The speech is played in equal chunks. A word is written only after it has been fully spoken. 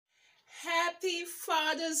happy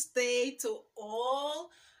Father's Day to all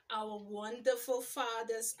our wonderful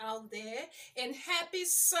fathers out there, and happy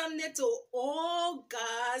Sunday to all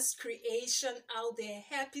God's creation out there.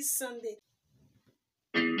 Happy Sunday.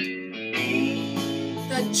 The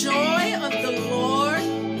joy of the Lord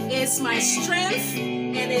is my strength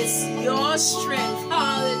and is your strength.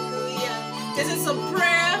 Hallelujah. This is a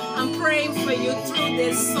prayer I'm praying for you through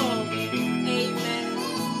this song. Amen.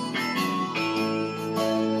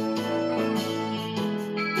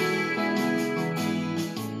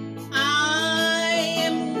 I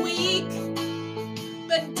am weak,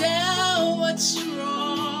 but thou art strong.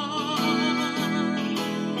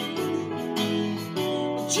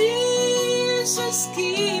 Jesus,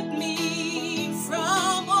 keep me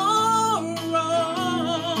from all wrong.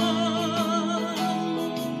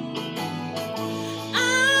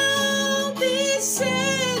 I'll be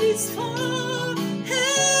satisfied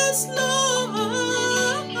as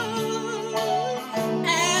long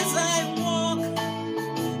as I walk.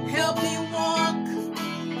 Help me walk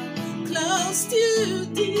close to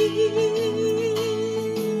thee.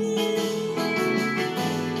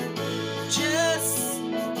 Just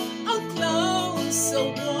a closer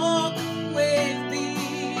walk with thee.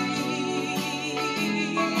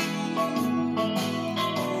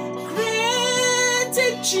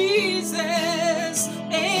 Granted, Jesus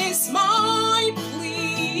is my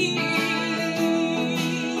plea.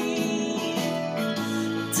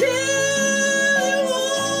 Till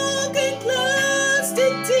walking close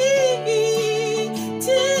to thee,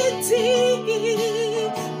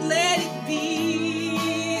 let it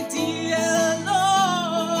be, dear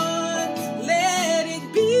Lord, let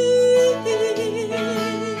it be.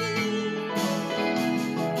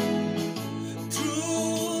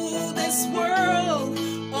 Through this world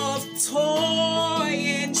of toy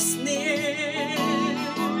and snares,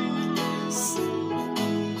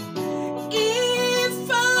 if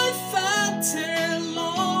I falter,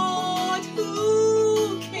 Lord,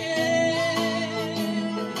 who cares?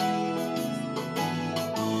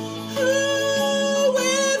 Who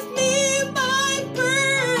with me my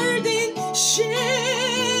burden share?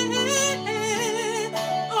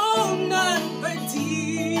 Oh, none but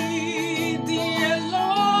thee, dear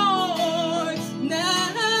Lord,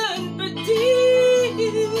 none but thee.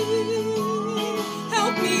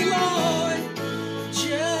 Help me, Lord,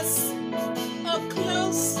 just a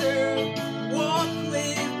closer walk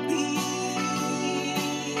with thee.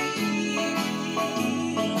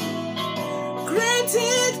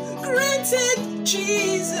 Granted,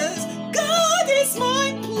 Jesus, God is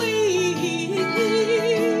my plea.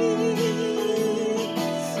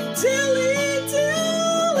 Dilly,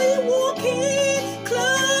 walking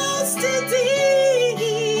close to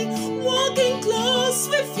thee, walking close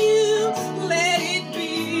with you, let it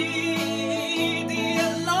be,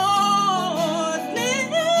 dear Lord,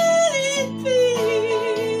 let it be.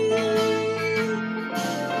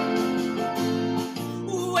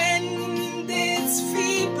 When this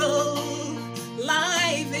feeble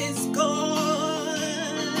life is gone,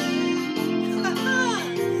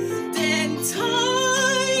 then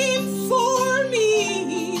time for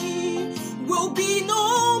me will be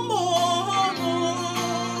no more.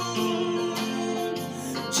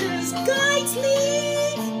 Just guide me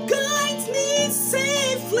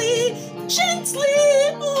safely, gently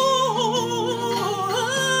on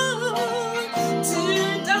to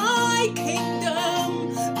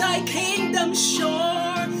thy kingdom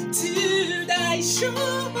shore, to thy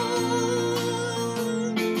shore.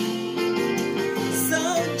 So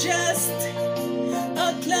just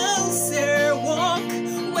a closer walk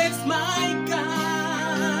with my God.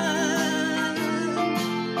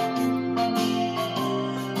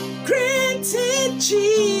 Granted,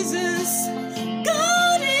 Jesus,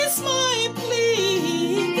 God is my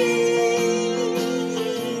plea.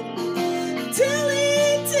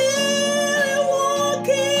 Dilly,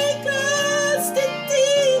 walking close to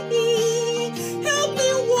thee. Help me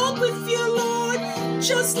walk with you, Lord.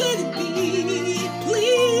 Just let it be.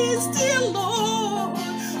 Please, dear Lord,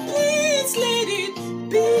 please let it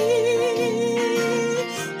be.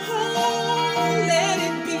 Oh, let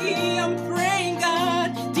it be. I'm praying,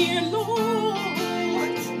 God, dear Lord,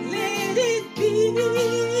 let it be.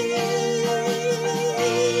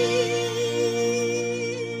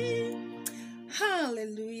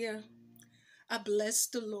 Hallelujah. I bless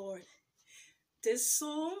the Lord. This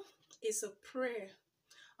song is a prayer.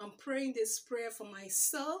 I'm praying this prayer for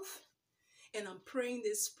myself, and I'm praying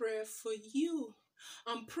this prayer for you.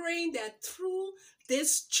 I'm praying that through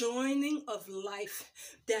this joining of life,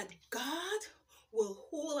 that God will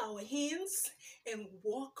hold our hands and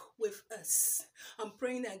walk with us. I'm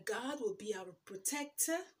praying that God will be our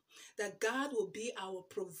protector. that God will be our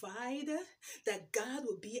provider, that God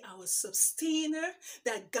will be our sustainer,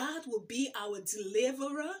 that God will be our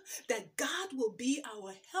deliverer, that God will be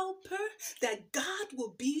our helper, that God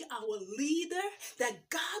will be our leader, that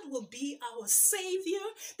God will be our savior,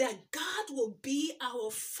 that God will be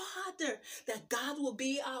our father, that God will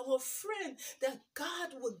be our friend, that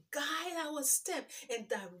God will guide our step and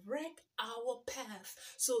direct our path.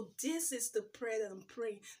 So this is the prayer that I'm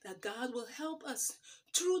praying, that God will help us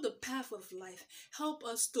through the path of life. Help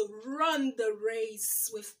us to run the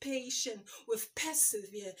race with patience, with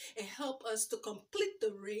persevere, and help us to complete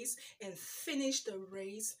the race and finish the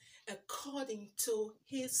race according to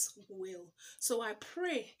his will. So I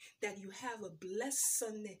pray that you have a blessed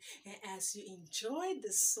Sunday, and as you enjoy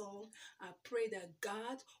this song, I pray that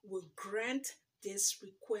God will grant this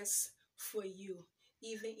request for you,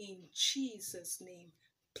 even in Jesus' name.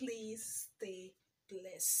 Please stay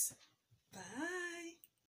blessed. Bye.